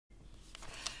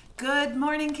Good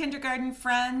morning, kindergarten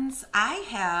friends. I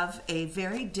have a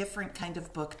very different kind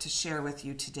of book to share with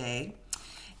you today.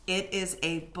 It is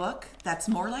a book that's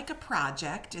more like a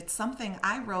project. It's something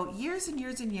I wrote years and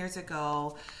years and years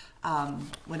ago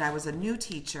when I was a new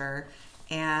teacher,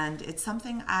 and it's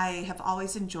something I have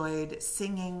always enjoyed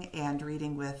singing and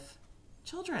reading with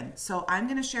children. So I'm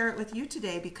going to share it with you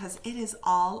today because it is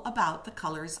all about the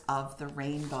colors of the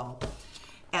rainbow.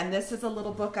 And this is a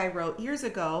little book I wrote years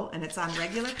ago, and it's on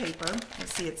regular paper. You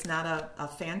see, it's not a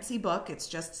fancy book. It's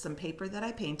just some paper that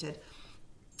I painted.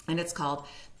 And it's called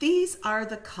These Are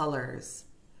the Colors,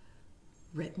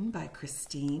 written by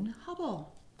Christine Hubbell.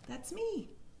 That's me.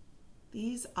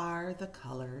 These are the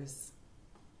colors.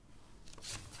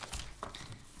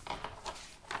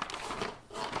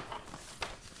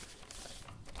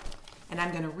 And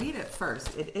I'm going to read it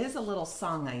first. It is a little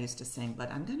song I used to sing, but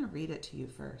I'm going to read it to you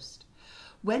first.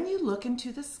 When you look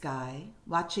into the sky,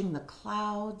 watching the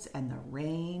clouds and the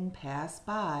rain pass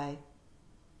by,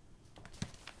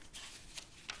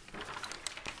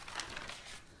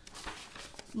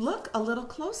 look a little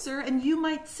closer and you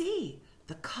might see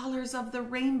the colors of the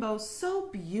rainbow so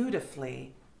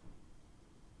beautifully.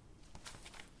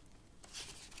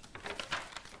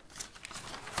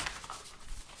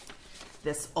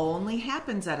 This only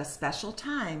happens at a special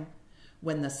time,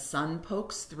 when the sun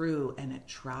pokes through and it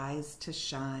tries to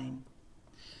shine.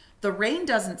 The rain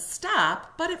doesn't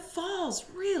stop, but it falls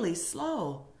really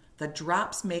slow. The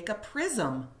drops make a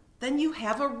prism. Then you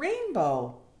have a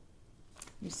rainbow.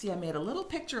 You see, I made a little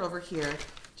picture over here to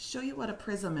show you what a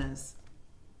prism is.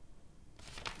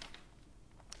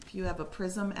 If you have a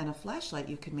prism and a flashlight,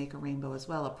 you can make a rainbow as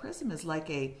well. A prism is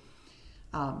like a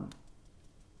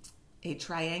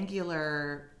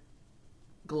triangular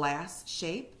glass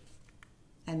shape.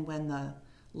 And when the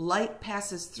light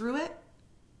passes through it,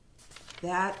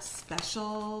 that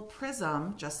special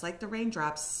prism, just like the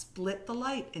raindrops, split the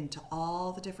light into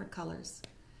all the different colors.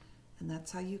 And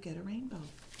that's how you get a rainbow.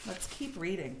 Let's keep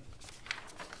reading.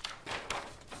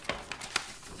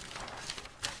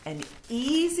 An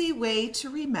easy way to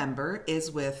remember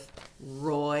is with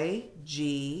Roy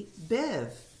G. Biv.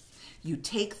 You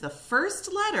take the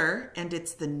first letter and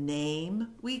it's the name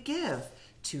we give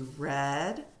to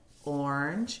red,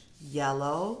 orange,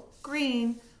 yellow,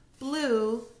 green,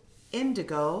 blue,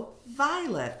 indigo,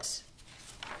 violet.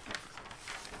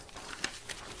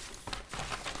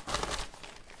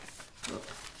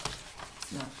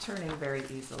 It's not turning very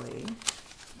easily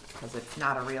because it's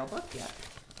not a real book yet.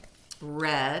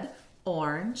 Red,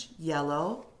 orange,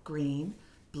 yellow, green,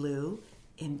 blue,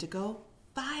 indigo,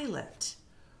 violet.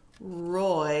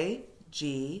 Roy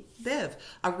G. Biv.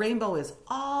 A rainbow is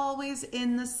always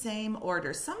in the same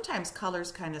order. Sometimes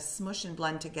colors kind of smush and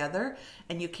blend together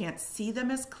and you can't see them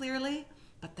as clearly,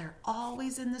 but they're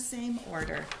always in the same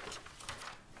order.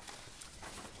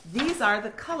 These are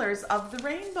the colors of the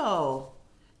rainbow.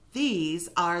 These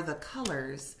are the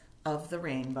colors of the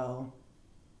rainbow.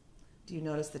 Do you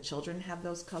notice the children have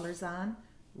those colors on?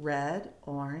 Red,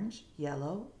 orange,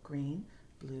 yellow, green,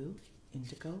 blue,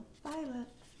 indigo, violet.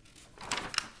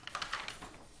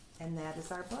 And that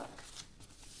is our book.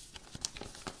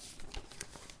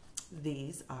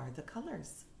 These are the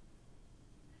colors.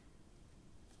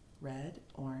 Red,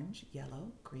 orange,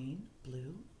 yellow, green,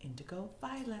 blue, indigo,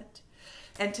 violet.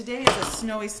 And today is a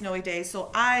snowy, snowy day, so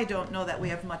I don't know that we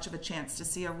have much of a chance to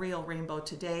see a real rainbow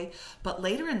today. But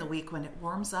later in the week when it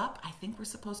warms up, I think we're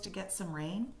supposed to get some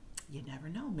rain. You never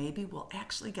know. Maybe we'll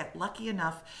actually get lucky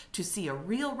enough to see a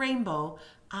real rainbow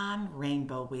on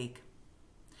Rainbow Week.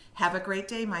 Have a great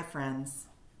day, my friends.